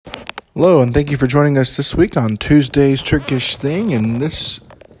Hello, and thank you for joining us this week on Tuesday's Turkish Thing. And this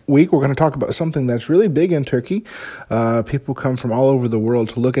week, we're going to talk about something that's really big in Turkey. People come from all over the world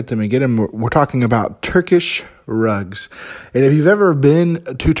to look at them and get them. We're talking about Turkish rugs. And if you've ever been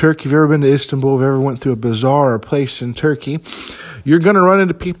to Turkey, if you've ever been to Istanbul, if you've ever went through a bazaar or place in Turkey, you're going to run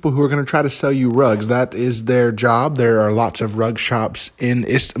into people who are going to try to sell you rugs. That is their job. There are lots of rug shops in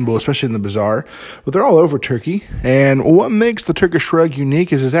Istanbul, especially in the bazaar, but they're all over Turkey. And what makes the Turkish rug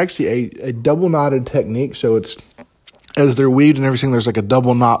unique is it's actually a double knotted technique. So it's, as they're weaved and everything, there's like a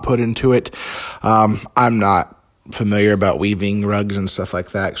double knot put into it. I'm not familiar about weaving rugs and stuff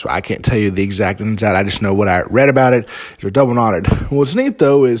like that, so I can't tell you the exact ins and outs. I just know what I read about it. They're double knotted. What's neat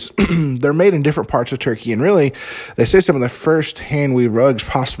though is they're made in different parts of Turkey, and really they say some of the first hand weave rugs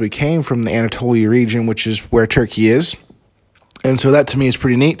possibly came from the Anatolia region, which is where Turkey is. And so that to me is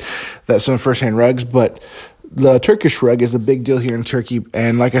pretty neat. That's some first hand rugs, but the Turkish rug is a big deal here in Turkey.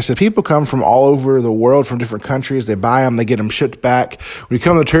 And like I said, people come from all over the world, from different countries. They buy them, they get them shipped back. When you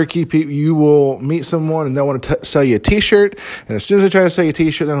come to Turkey, you will meet someone and they'll want to sell you a t-shirt. And as soon as they try to sell you a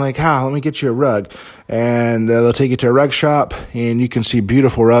t-shirt, they're like, let me get you a rug. And they'll take you to a rug shop and you can see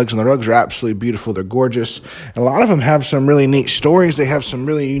beautiful rugs. And the rugs are absolutely beautiful. They're gorgeous. And a lot of them have some really neat stories. They have some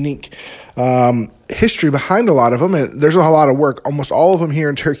really unique history behind a lot of them. And there's a lot of work. Almost all of them here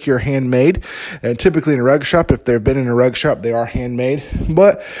in Turkey are handmade. And typically in a rug shop, if they've been in a rug shop, they are handmade.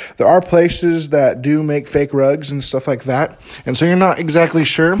 But there are places that do make fake rugs and stuff like that. And so you're not exactly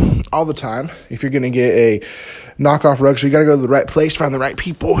sure all the time if you're going to get a knockoff rug. So you got to go to the right place, find the right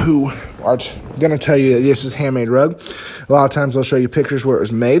people who are going to tell you that this is a handmade rug. A lot of times they'll show you pictures where it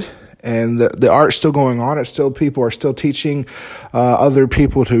was made. And the art's still going on. It's still, people are still teaching other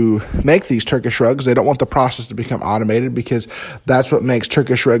people to make these Turkish rugs. They don't want the process to become automated because that's what makes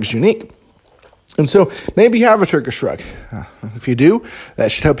Turkish rugs unique. And so maybe you have a Turkish rug. If you do, that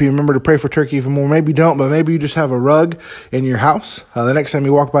should help you remember to pray for Turkey even more. Maybe you don't, but maybe you just have a rug in your house. The next time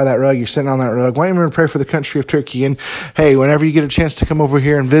you walk by that rug, you're sitting on that rug. Why don't you remember to pray for the country of Turkey? And hey, whenever you get a chance to come over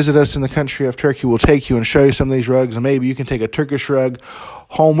here and visit us in the country of Turkey, we'll take you and show you some of these rugs. And maybe you can take a Turkish rug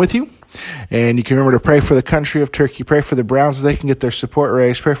home with you. And you can remember to pray for the country of Turkey. Pray for the Browns so they can get their support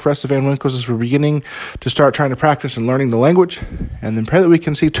raised. Pray for us, the Van Winkles, as we're beginning to start trying to practice and learning the language. And then pray that we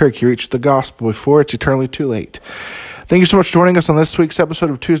can see Turkey reach the gospel before it's eternally too late. Thank you so much for joining us on this week's episode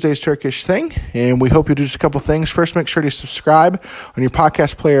of Tuesday's Turkish Thing. And we hope you do just a couple things. First, make sure to subscribe on your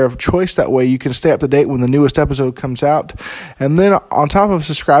podcast player of choice. That way you can stay up to date when the newest episode comes out. And then on top of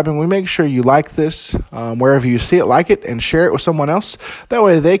subscribing, we make sure you like this wherever you see it, like it, and share it with someone else. That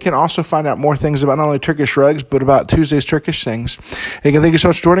way they can also find out more things about not only Turkish rugs, but about Tuesday's Turkish Things. And again, thank you so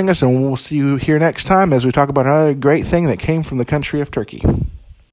much for joining us, and we'll see you here next time as we talk about another great thing that came from the country of Turkey.